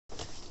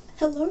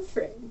Hello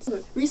friends!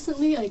 So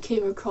recently I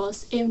came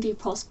across AMD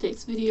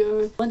Prospect's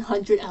video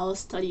 100 hour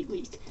study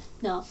week.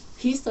 Now,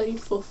 he studied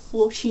for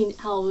 14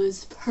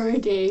 hours per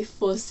day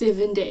for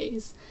 7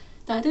 days.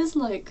 That is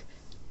like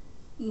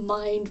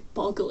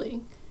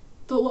mind-boggling.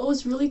 But what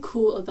was really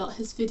cool about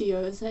his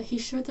video is that he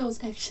showed that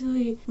was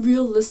actually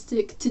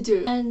realistic to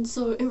do. And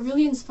so it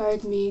really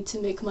inspired me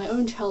to make my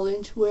own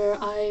challenge where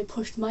I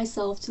pushed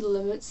myself to the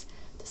limits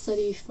to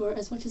study for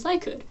as much as I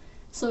could.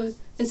 So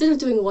instead of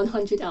doing a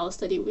 100-hour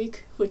study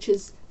week, which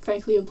is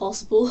frankly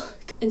impossible,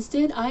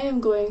 instead I am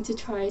going to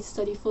try to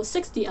study for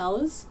 60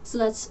 hours, so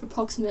that's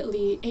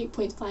approximately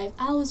 8.5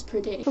 hours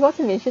per day. I forgot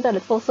to mention that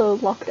it's also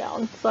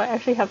lockdown, so I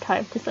actually have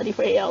time to study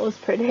for 8 hours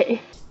per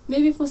day.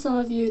 Maybe for some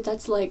of you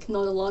that's like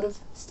not a lot of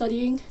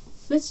studying.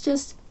 Let's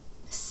just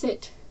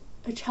set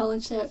a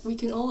challenge that we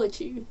can all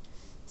achieve.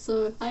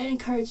 So I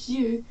encourage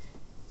you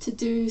to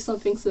do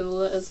something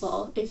similar as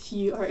well if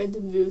you are in the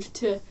mood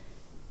to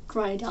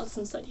grind out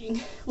some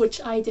studying,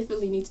 which I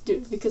definitely need to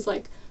do because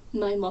like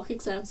my mock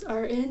exams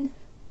are in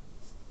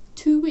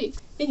 2 weeks.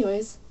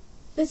 Anyways,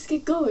 let's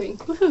get going.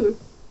 Woohoo!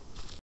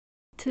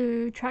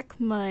 To track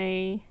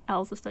my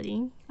hours of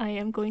studying, I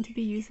am going to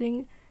be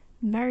using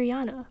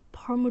Mariana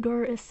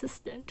Pomodoro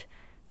Assistant.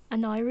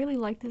 And now I really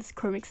like this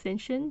Chrome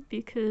extension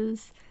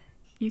because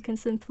you can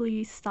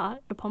simply start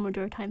a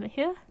Pomodoro timer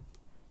here,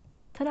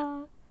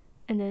 ta-da,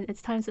 and then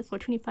it times it for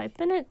 25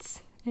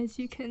 minutes, as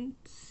you can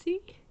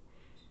see.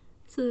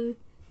 So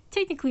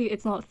technically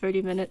it's not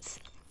 30 minutes,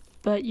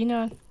 but you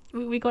know,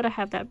 we gotta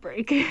have that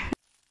break.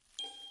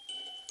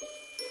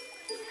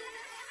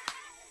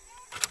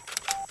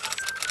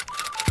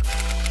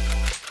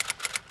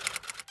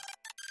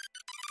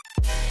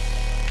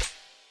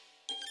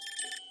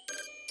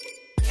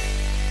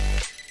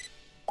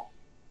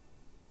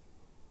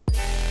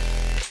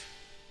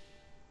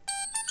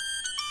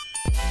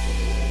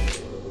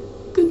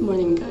 Good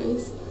morning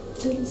guys.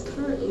 It is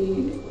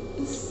currently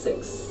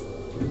 6:38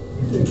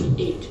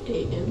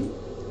 a.m.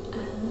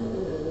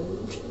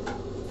 and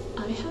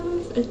I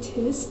have a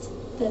test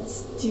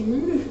that's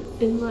due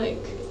in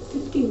like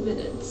 15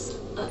 minutes.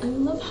 I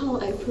love how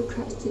I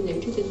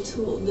procrastinated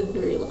until the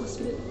very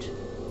last minute.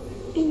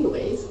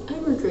 Anyways, I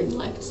regret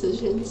life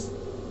decisions.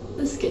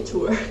 Let's get to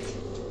work.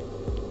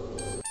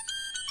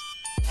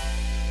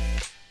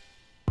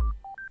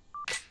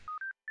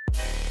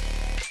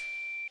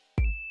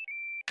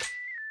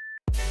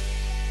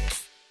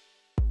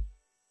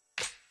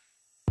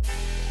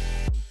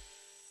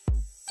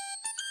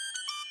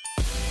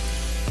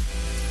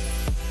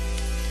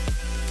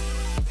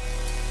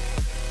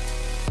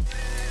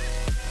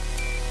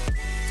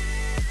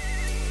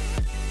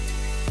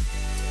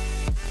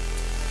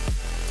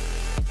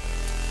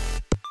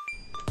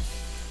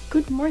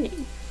 Good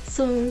morning.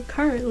 So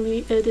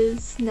currently it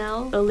is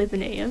now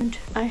 11 a.m. and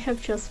I have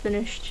just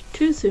finished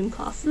 2 Zoom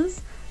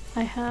classes.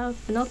 I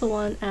have another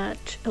one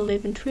at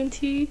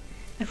 11:20.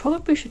 I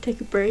probably should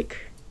take a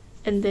break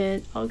and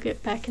then I'll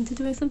get back into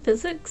doing some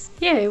physics.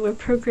 Yeah, we're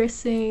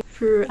progressing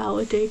through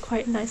our day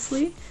quite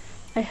nicely.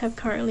 I have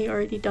currently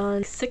already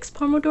done 6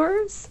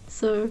 Pomodoros,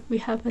 so we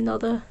have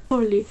another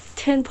probably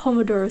 10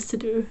 Pomodoros to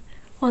do.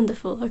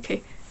 Wonderful.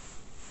 Okay,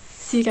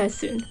 see you guys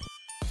soon.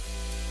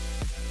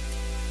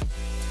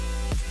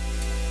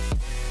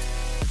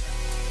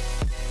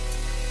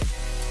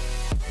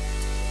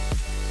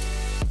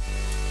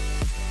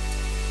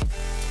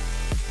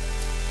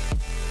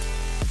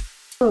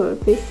 So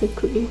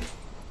basically,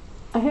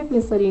 I have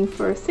been studying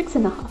for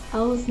 6.5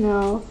 hours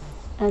now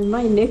and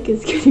my neck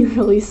is getting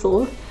really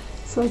sore,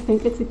 so I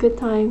think it's a good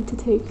time to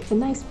take a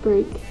nice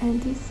break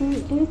and do some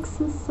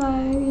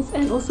exercise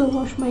and also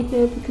wash my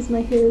hair because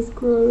my hair is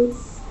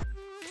gross.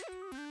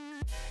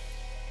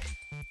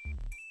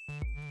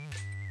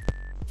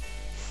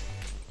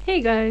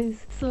 Hey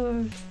guys,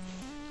 so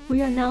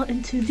we are now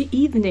into the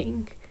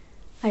evening.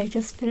 I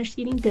just finished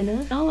eating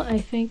dinner. Now I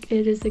think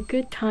it is a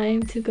good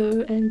time to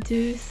go and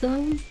do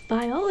some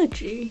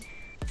biology.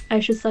 I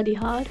should study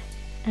hard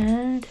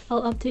and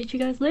I'll update you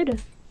guys later.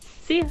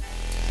 See ya!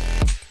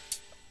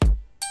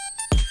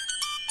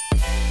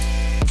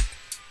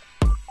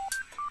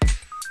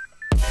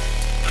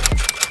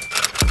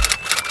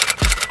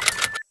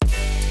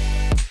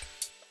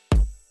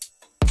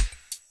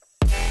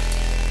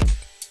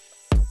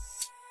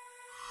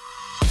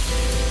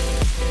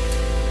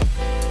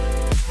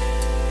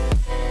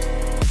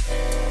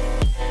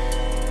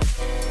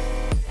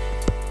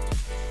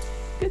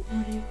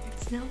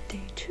 It's now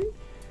day 2.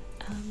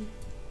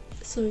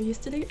 So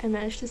yesterday I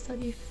managed to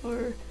study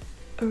for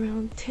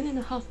around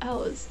 10.5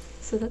 hours,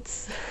 so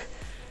that's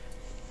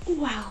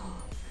wow.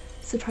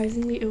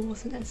 Surprisingly it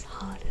wasn't as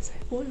hard as I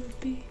thought it would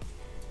be.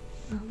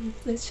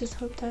 Let's just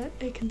hope that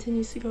it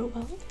continues to go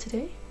well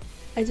today.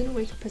 I didn't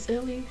wake up as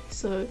early,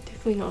 so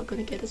definitely not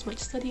gonna get as much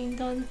studying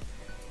done,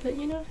 but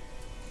you know,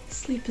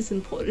 sleep is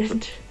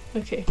important.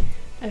 Okay,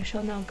 I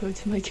shall now go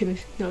to my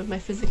my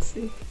physics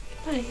thing.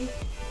 Bye!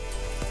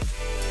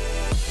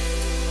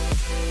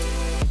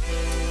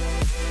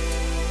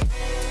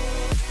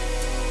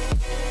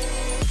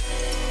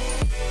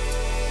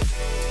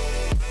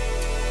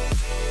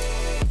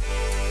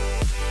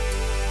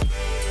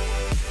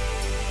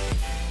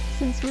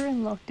 Since we're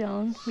in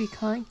lockdown, we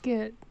can't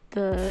get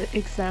the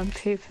exam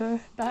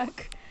paper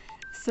back,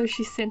 so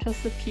she sent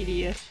us a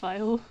PDF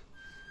file.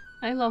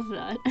 I love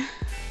that.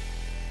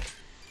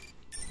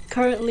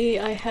 Currently,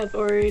 I have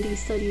already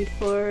studied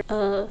for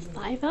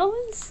 5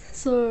 hours,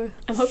 so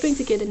I'm hoping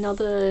to get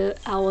another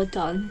hour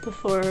done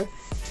before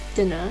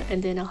dinner,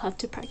 and then I'll have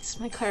to practice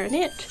my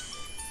clarinet.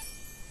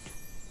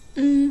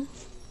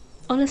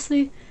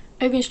 Honestly,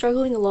 I've been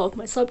struggling a lot with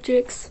my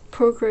subjects.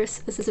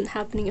 Progress isn't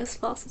happening as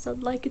fast as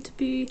I'd like it to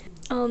be.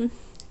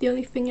 The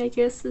only thing I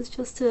guess is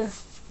just to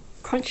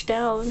crunch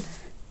down,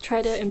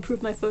 try to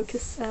improve my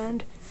focus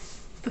and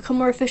become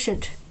more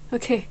efficient.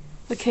 Okay,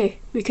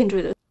 we can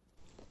do this.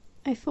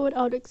 I thought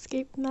I'd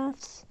escape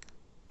maths,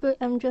 but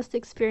I'm just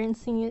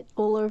experiencing it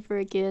all over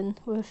again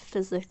with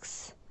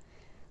physics.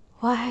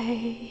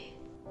 Why?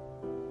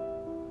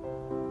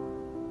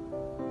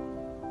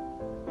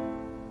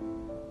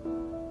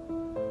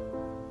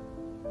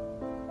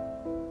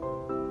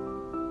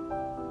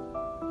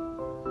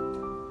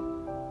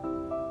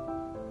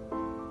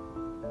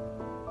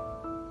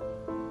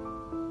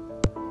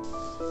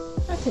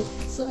 Okay,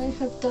 so I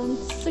have done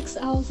 6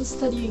 hours of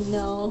studying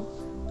now.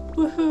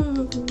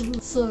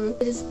 Woohoo! So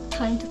it is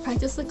time to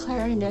practice the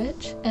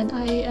clarinet, and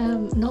I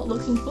am not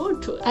looking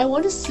forward to it. I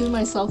want to sue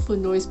myself for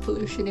noise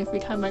pollution every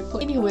time I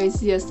play.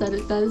 Anyways, yes, that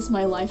is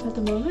my life at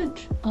the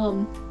moment.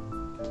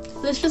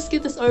 Let's just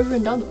get this over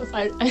and done with.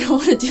 I don't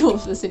want to deal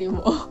with this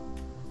anymore.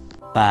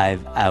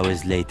 5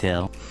 hours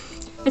later.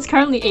 It's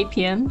currently 8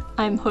 PM.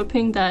 I'm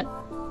hoping that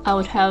I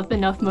would have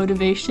enough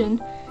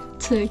motivation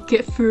to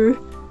get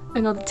through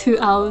another 2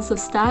 hours of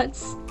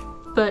stats,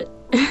 but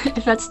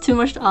if that's too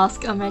much to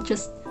ask, I might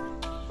just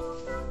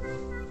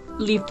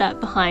leave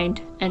that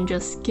behind and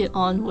just get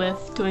on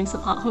with doing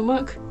some art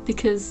homework,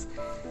 because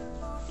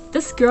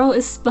this girl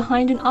is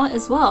behind in art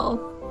as well.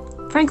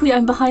 Frankly,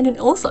 I'm behind in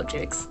all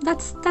subjects.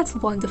 That's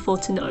wonderful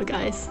to know,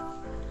 guys.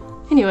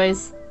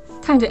 Anyways,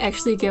 time to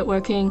actually get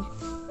working.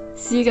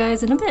 See you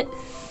guys in a bit.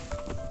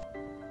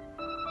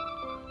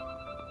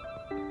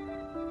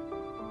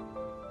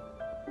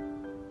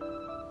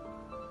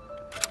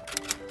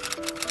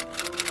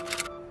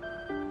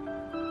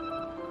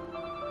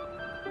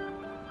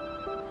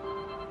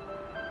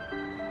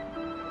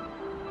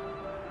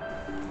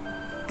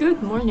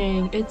 Good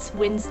morning, it's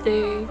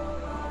Wednesday,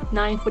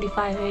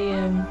 9:45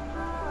 AM.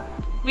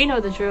 We know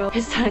the drill.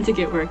 It's time to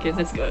get working,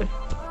 let's go.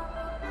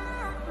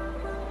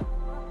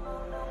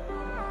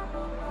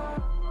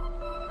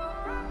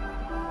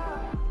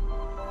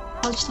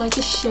 I'd just like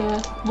to share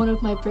one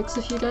of my bricks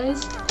with you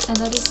guys, and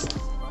that is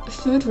a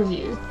food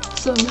review.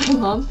 So my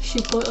mom, she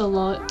bought a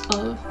lot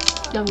of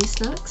yummy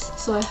snacks.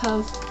 So I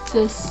have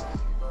this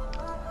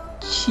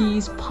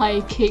cheese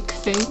pie cake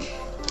thing,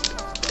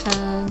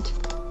 and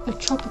a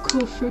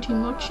tropical fruity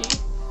mochi.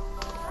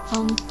 I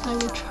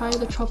will try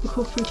the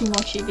tropical fruity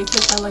mochi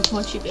because I like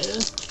mochi better.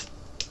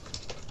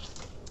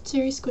 It's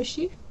very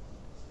squishy.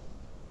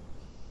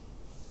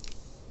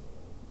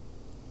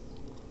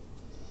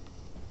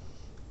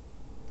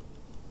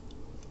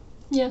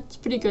 Yeah, it's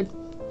pretty good.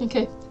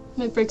 Okay,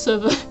 my break's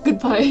over.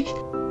 Goodbye.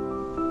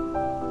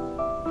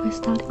 We're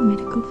starting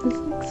medical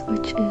physics,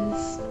 which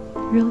is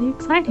really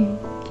exciting.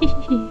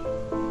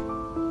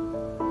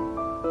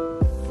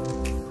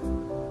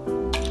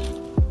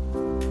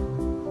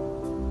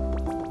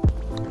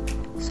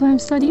 So I'm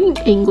studying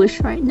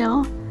English right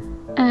now,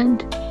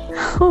 and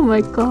oh my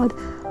god,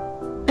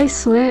 I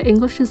swear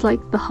English is like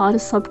the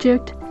hardest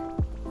subject.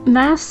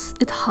 Maths,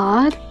 it's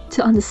hard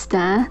to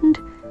understand,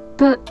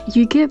 but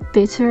you get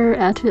better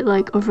at it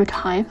like over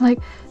time. Like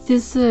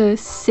there's a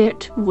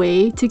set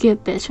way to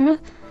get better,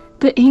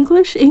 but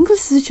English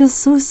is just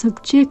so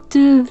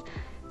subjective.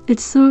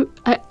 It's so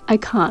I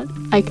can't.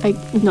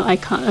 No, I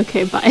can't.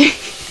 Okay, bye.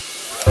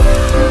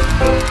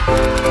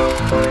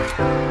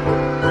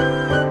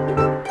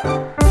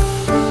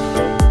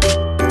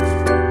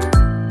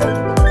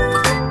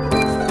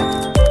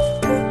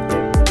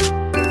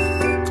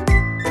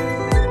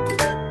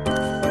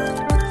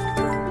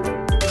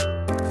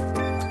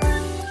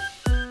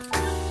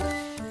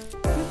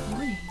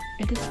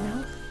 It is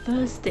now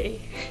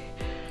Thursday.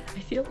 I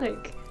feel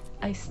like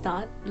I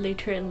start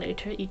later and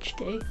later each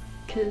day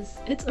because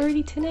it's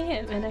already 10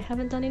 AM and I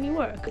haven't done any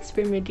work. Let's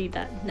remedy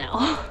that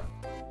now.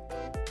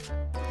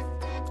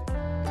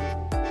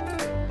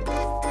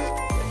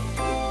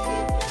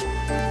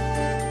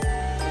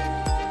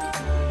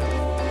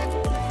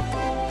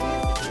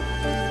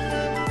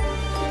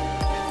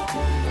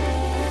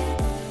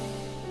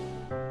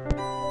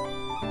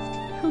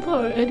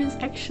 Hello, it is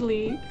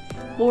actually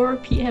 4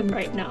 PM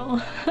right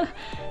now.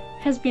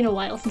 Has been a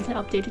while since I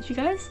updated you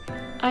guys.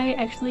 I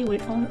actually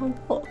went on a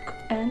walk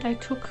and I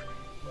took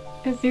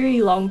a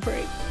very long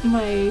break.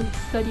 My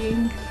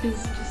studying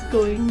is just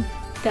going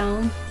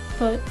down,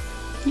 but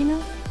you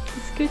know,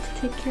 it's good to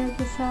take care of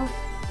yourself,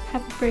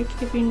 have a break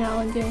every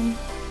now and then.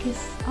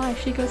 Guess I'll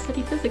actually go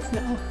study physics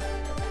now.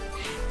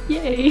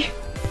 Yay!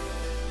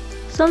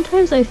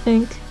 Sometimes I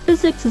think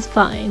physics is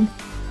fine,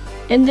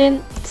 and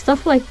then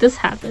stuff like this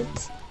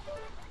happens.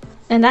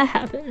 And that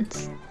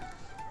happens.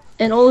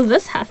 and all of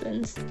this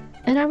happens.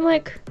 And I'm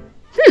like,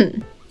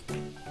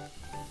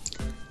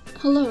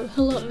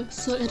 Hello.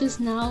 So it is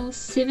now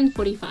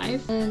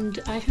 7:45 and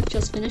I have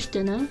just finished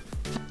dinner.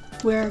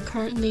 We're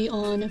currently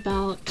on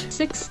about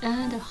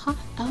 6.5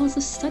 hours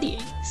of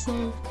studying,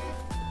 so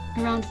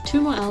around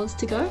 2 more hours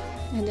to go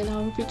and then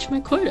I'll reach my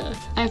quota.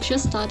 I've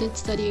just started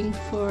studying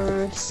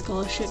for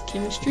scholarship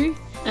chemistry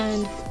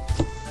and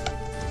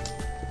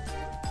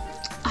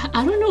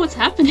I don't know what's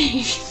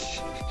happening.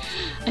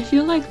 I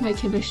feel like my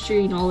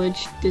chemistry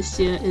knowledge this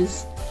year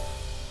is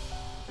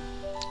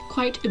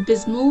quite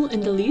abysmal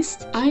in the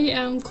least. I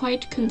am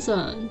quite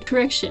concerned.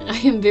 Correction, I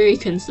am very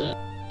concerned.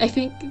 I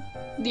think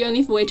the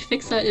only way to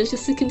fix that is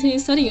just to continue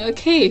studying.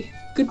 Okay,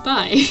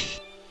 goodbye.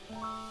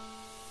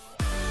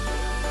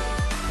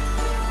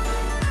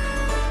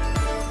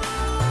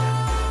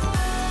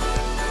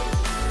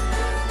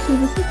 So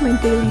this is my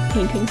daily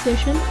painting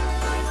session,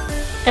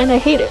 and I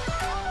hate it.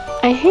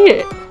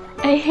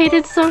 I hate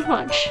it so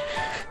much.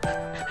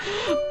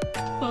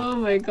 Oh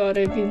my god,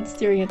 I've been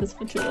staring at this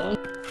for too long.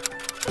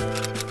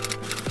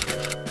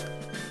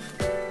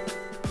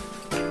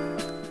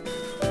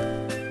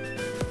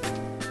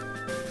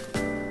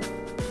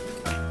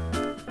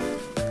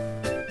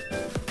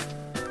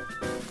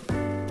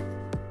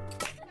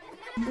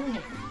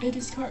 Morning. It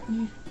is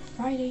currently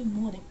Friday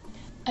morning.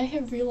 I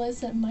have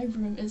realized that my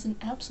room is an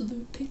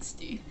absolute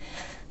pigsty.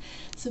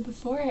 So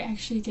before I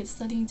actually get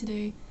studying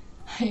today,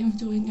 I am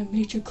doing a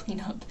major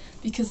cleanup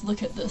because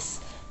look at this.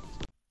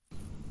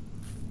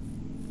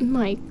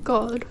 My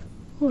god,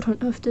 what on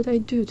earth did I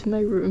do to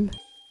my room?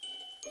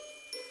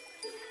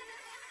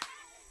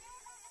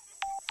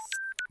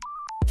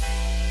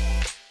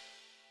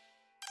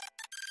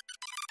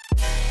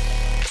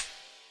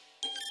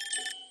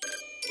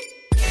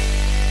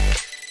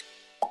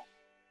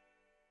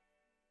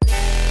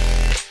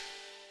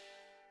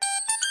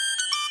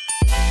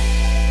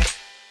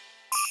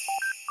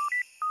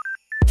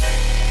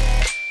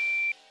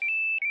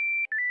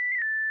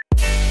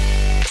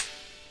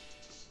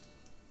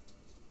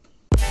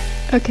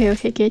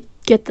 Okay,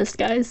 get this,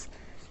 guys.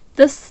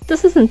 This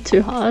isn't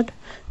too hard.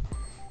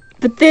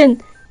 But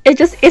then it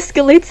just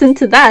escalates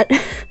into that.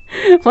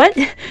 What?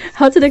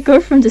 How did it go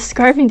from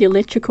describing the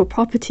electrical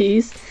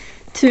properties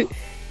to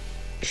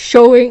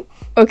showing...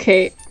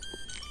 Okay.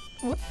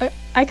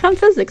 I can't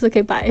physics.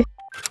 Okay, bye.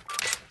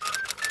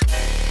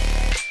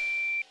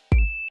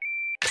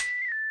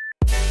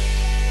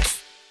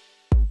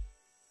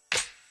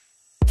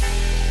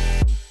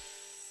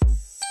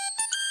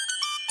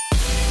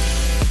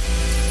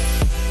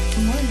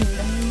 Good morning,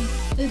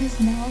 guys. It is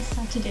now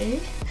Saturday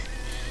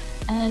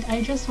and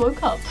I just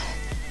woke up.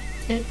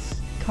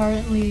 It's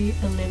currently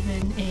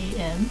 11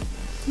 a.m.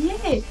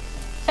 Yay!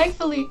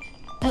 Thankfully,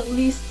 at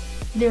least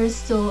there is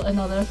still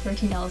another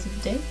 13 hours of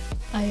the day.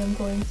 I am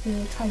going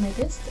to try my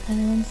best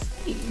and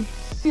sleep.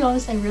 To be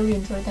honest, I really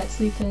enjoyed that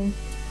sleep and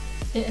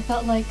it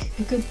felt like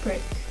a good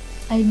break.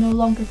 I no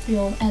longer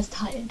feel as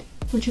tired,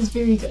 which is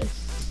very good.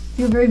 I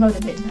feel very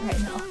motivated right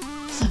now.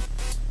 So,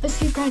 let's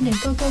keep grinding.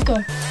 Go, go, go!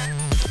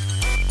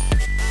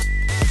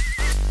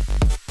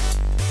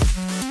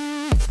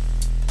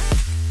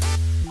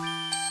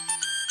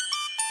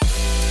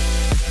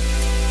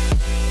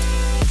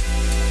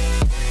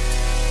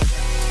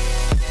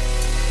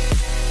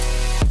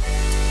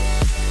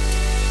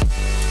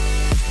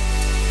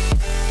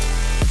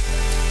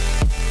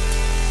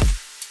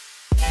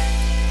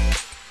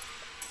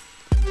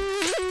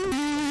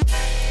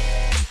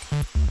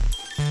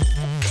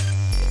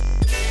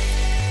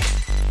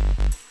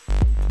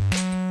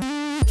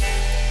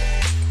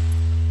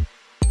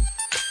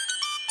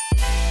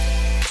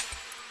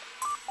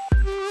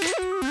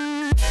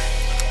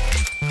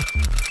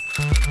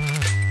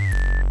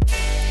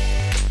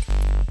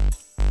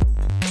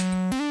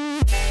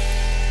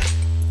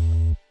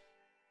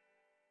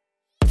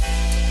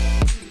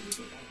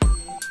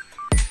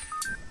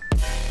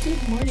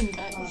 Good morning,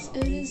 guys.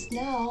 It is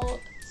now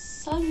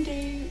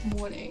Sunday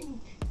morning.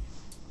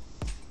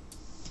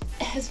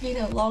 It has been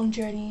a long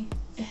journey.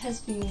 It has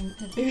been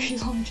a very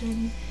long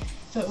journey,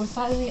 but we're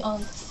finally on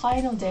the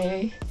final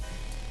day.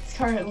 It's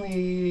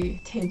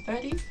currently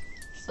 10:30,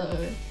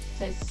 so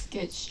let's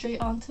get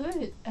straight onto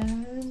it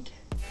and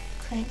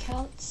crank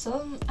out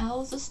some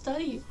hours of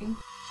studying.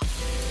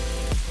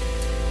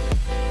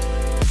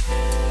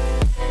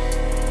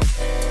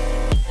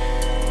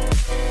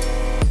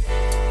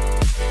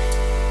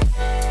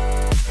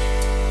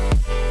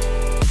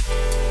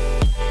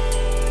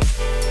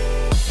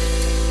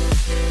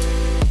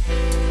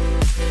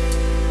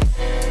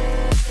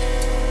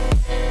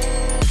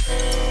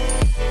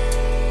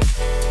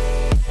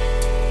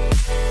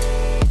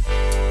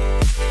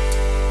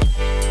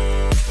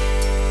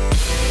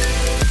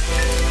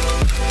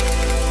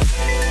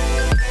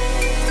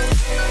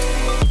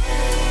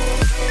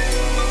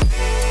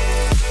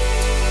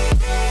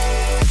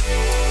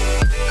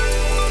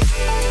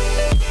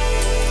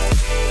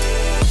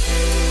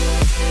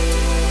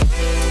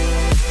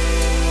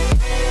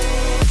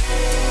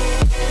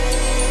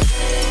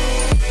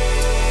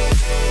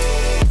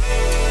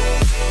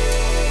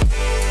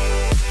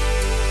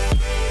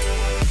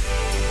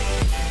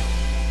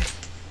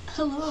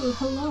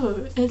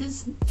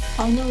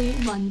 finally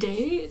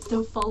Monday,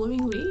 the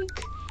following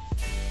week,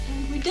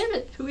 and we did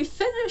it! We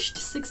finished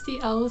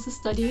 60 hours of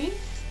studying.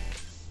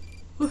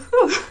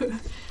 Woohoo!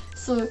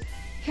 So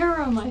here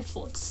are my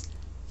thoughts.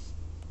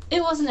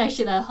 It wasn't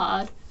actually that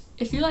hard.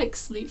 If you like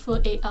sleep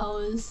for 8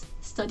 hours,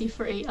 study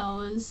for 8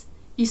 hours,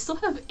 you still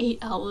have 8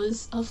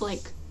 hours of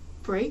like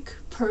break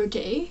per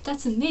day.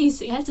 That's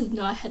amazing. I didn't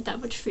know I had that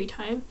much free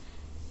time.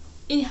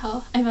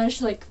 Anyhow, I managed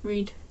to like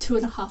read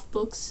 2.5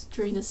 books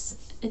during this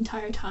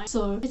entire time,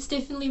 so it's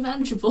definitely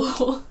manageable.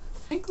 I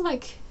think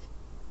like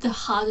the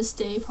hardest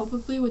day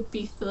probably would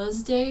be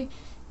Thursday,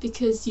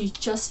 because you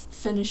just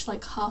finished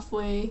like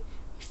halfway,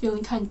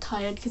 feeling kind of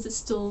tired because it's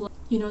still,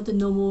 you know, the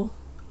normal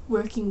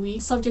working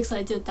week. Subjects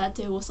I did that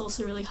day was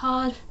also really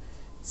hard,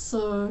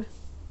 so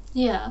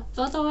yeah,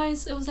 but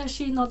otherwise it was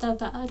actually not that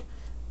bad.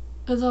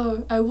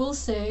 Although I will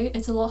say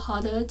it's a lot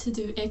harder to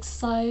do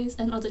exercise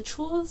and other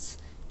chores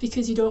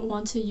because you don't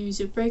want to use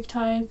your break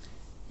time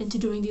into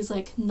doing these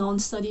like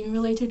non-studying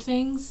related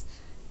things.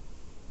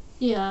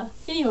 Yeah,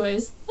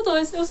 anyways,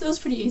 otherwise it was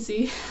pretty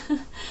easy.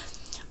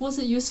 Was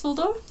it useful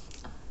though?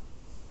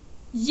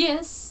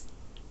 Yes,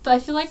 but I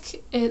feel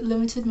like it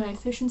limited my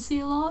efficiency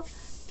a lot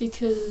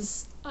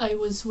because I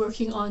was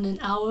working on an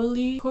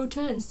hourly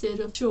quota instead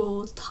of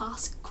actual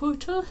task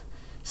quota.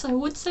 So I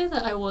would say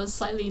that I was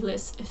slightly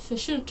less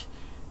efficient,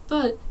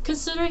 but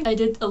considering I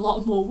did a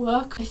lot more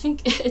work, I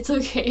think it's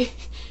okay.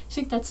 I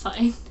think that's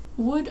fine.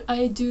 Would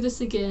I do this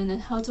again,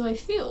 and how do I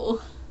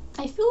feel?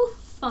 I feel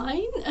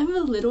fine. I'm a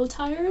little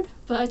tired,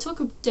 but I took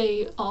a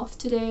day off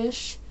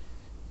today-ish,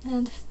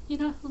 and you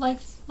know,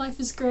 life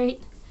is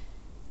great.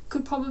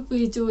 Could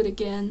probably do it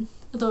again,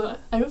 although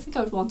I don't think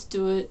I would want to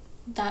do it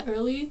that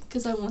early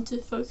because I want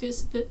to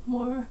focus a bit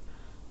more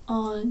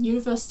on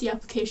university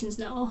applications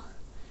now.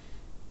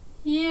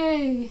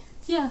 Yay!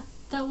 Yeah,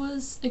 that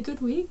was a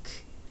good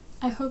week.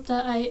 I hope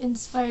that I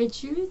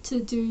inspired you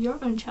to do your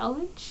own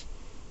challenge.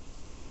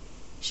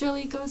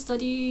 Surely go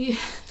study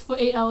for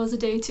 8 hours a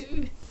day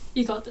too.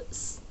 You got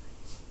this.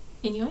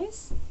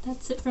 Anyways,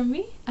 that's it from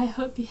me. I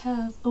hope you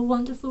have a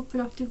wonderful,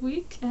 productive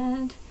week,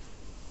 and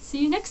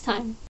see you next time.